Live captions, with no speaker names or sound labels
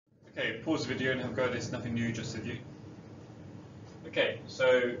Okay, pause the video and have a go at this, nothing new, just with you. Okay,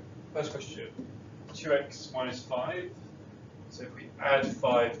 so first question, 2x minus 5. So if we add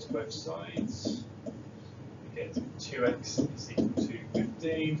 5 to both sides, we get 2x is equal to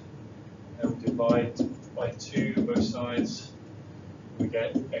 15. And we'll divide by 2 on both sides. We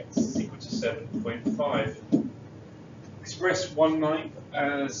get x is equal to 7.5. Express 1/9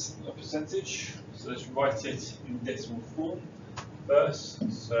 as a percentage, so let's write it in decimal form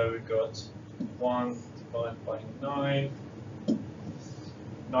first. So we've got 1 divided by 9.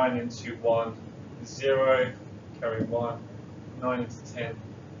 9 into 1 is 0, carry 1. 9 into 10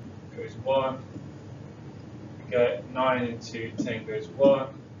 goes 1. We get 9 into 10 goes 1.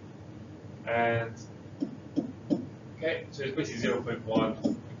 And okay, so it's basically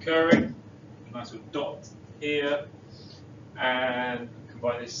 0.1 recurring. A nice little dot here. And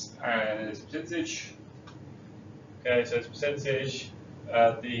combine this as a percentage. Okay, so it's percentage.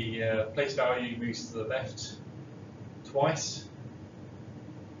 The place value moves to the left twice.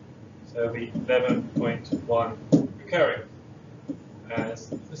 So it'll be 11.1 recurring as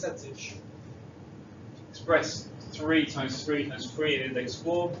percentage. Express 3 times 3 times 3 in index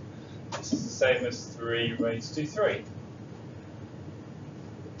form. This is the same as 3 raised to 3.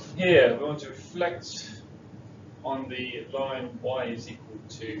 Here we want to reflect on the line y is equal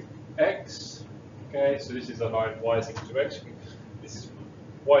to x. Okay, so this is a line y is equal to x. This is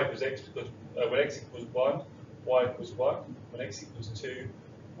y equals x because when x equals 1, y equals 1. When x equals 2,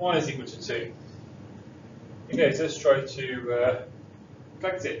 y is equal to 2. Okay, so let's try to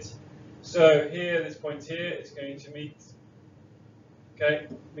reflect it. So here, this point here is going to meet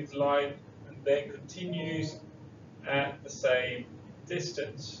the line and then continues at the same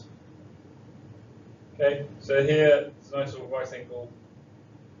distance. Okay, so here it's a nice little right angle,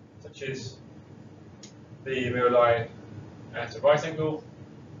 touches the mirror line at a right angle,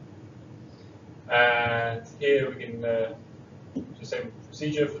 and here we can do the same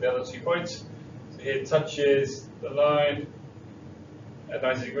procedure for the other 2 points. So here it touches the line at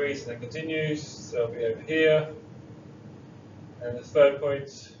 90 degrees and then continues, so it'll be over here. And the third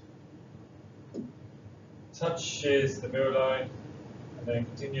point touches the mirror line and then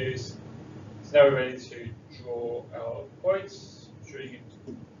continues. So now we're ready to draw our points. I'm sure you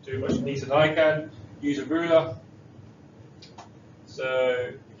can do much neater than I can. Use a ruler.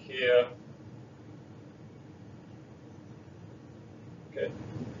 So here, okay.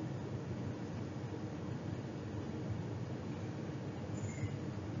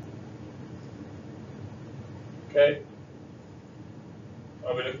 Okay.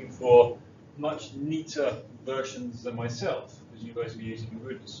 I'll be looking for much neater versions than myself, because you guys will be using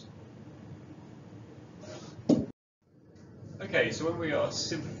rulers. Okay, so when we are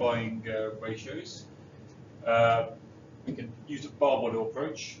simplifying ratios, we can use a bar model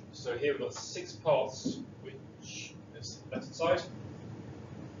approach. So here we've got 6 parts, which is the left side.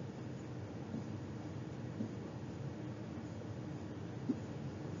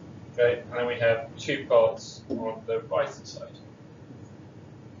 Okay, and then we have 2 parts on the right hand side.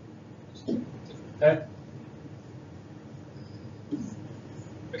 Pen.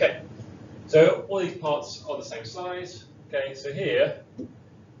 Okay, so all these parts are the same size. Okay, so here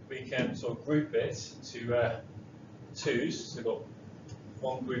we can sort of group it to 2s. So we've got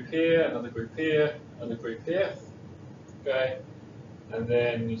one group here, another group here, another group here. Okay, and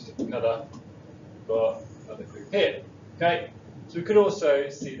then you stick another, got another group here. Okay, so we could also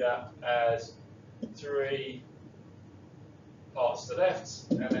see that as 3 parts to the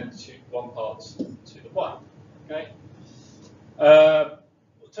left and then 1 part to the 1. Okay.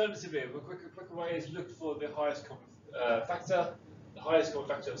 Alternatively, a quicker way is look for the highest common factor. The highest common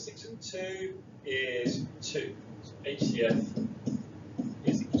factor of 6 and 2 is 2. So HCF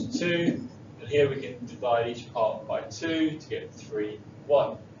is equal to 2. And here we can divide each part by 2 to get 3,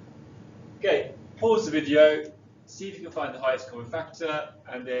 1. Okay, pause the video, see if you can find the highest common factor,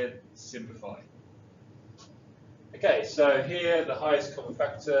 and then simplify. Okay, so here the highest common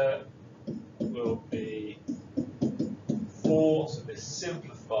factor will be 4, so this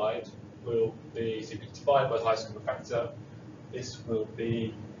simplified will be, so if you divide by the highest common factor, this will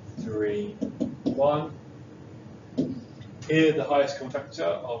be 3, 1. Here the highest common factor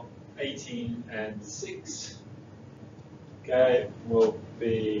of 18 and 6, okay, will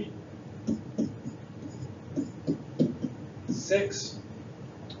be 6.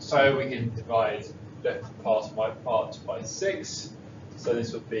 So we can divide left part and right part by 6. So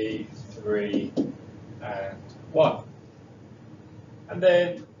this would be 3 and 1. And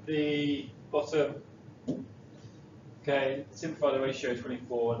then the bottom, okay, simplify the ratio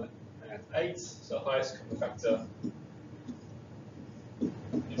 24 and 8. So the highest common factor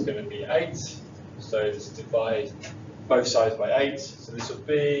is is going to be 8. So just divide both sides by 8. So this will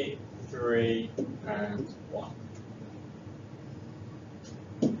be 3 and 1.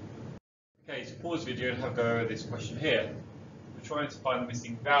 Okay, so pause the video and have a go over this question here. We're trying to find the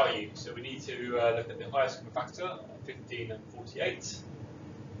missing value. So we need to look at the highest common factor of 15 and 48.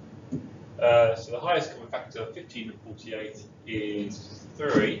 So the highest common factor of 15 and 48 is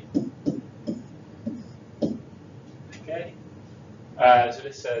 3. Okay. So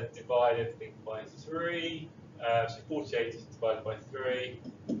let's divide everything by 3. So 48 is divided by 3.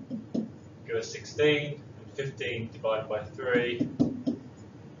 Give us 16. And 15 divided by 3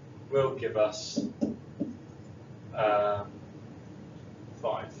 will give us 5.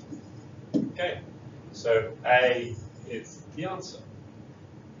 Okay. So A is the answer.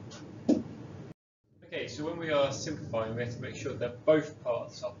 Okay, so when we are simplifying, we have to make sure that both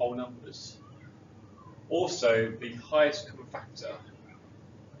parts are whole numbers. Also, the highest common factor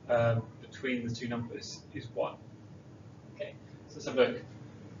between the two numbers is 1. Okay, so let's have a look.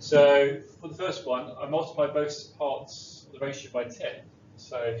 So for the first one, I multiply both parts of the ratio by 10.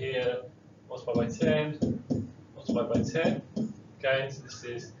 So here, multiply by 10, multiply by 10. Okay, so this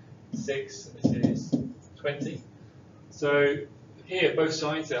is 6 and this is 20. So here, both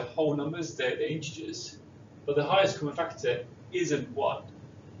sides are whole numbers, they're integers, but the highest common factor isn't 1.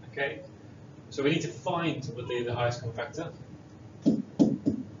 Okay, so we need to find what the highest common factor.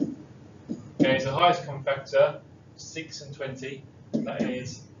 Okay, so the highest common factor, 6 and 20, that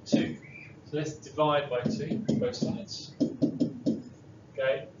is 2. So let's divide by 2, both sides.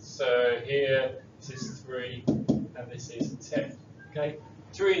 Okay, so here, this is 3 and this is 10. Okay,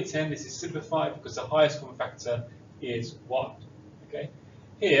 3 and 10, this is simplified because the highest common factor is 1. Okay,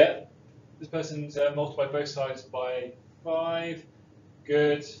 here, this person's multiplied both sides by 5.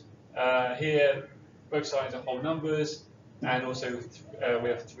 Good. Here, both sides are whole numbers, and also we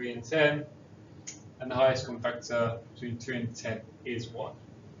have 3 and 10, and the highest common factor between 3 and 10 is 1.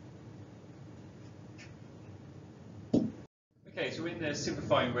 Okay, so in the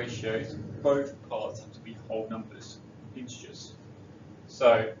simplifying ratios, both parts have to be whole numbers, integers.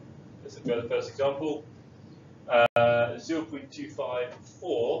 So let's go to the first example.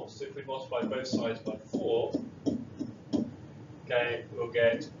 0.254, so if we multiply both sides by 4, okay, we'll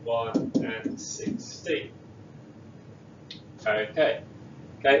get 1 and 16. Okay,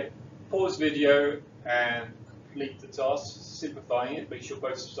 pause video and complete the task, simplifying it, make sure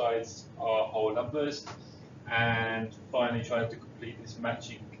both sides are whole numbers, and finally try to complete this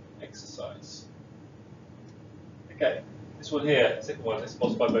matching exercise. Okay, this one here, second one, let's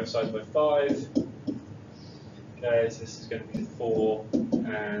multiply both sides by 5. Okay, so this is going to be 4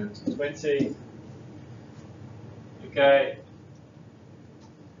 and 20. Okay,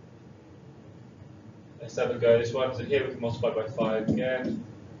 let's have a go at this one. So here we can multiply by 5 again.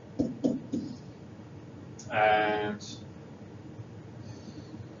 And,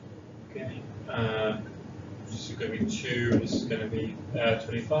 okay, this is going to be 2, and this is going to be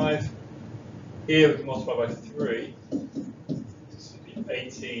 25. Here we can multiply by 3. This will be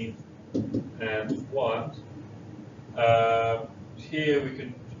 18 and 1. Here we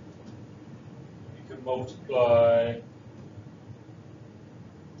can multiply.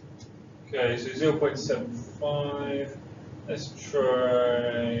 Okay, so 0.75. Let's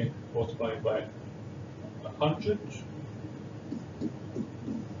try multiplying by 100.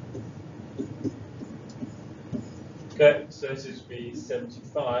 Okay, so this is be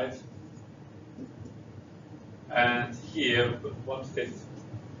 75. And here we've got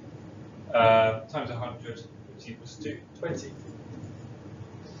 1/5 times 100, which equals to 20.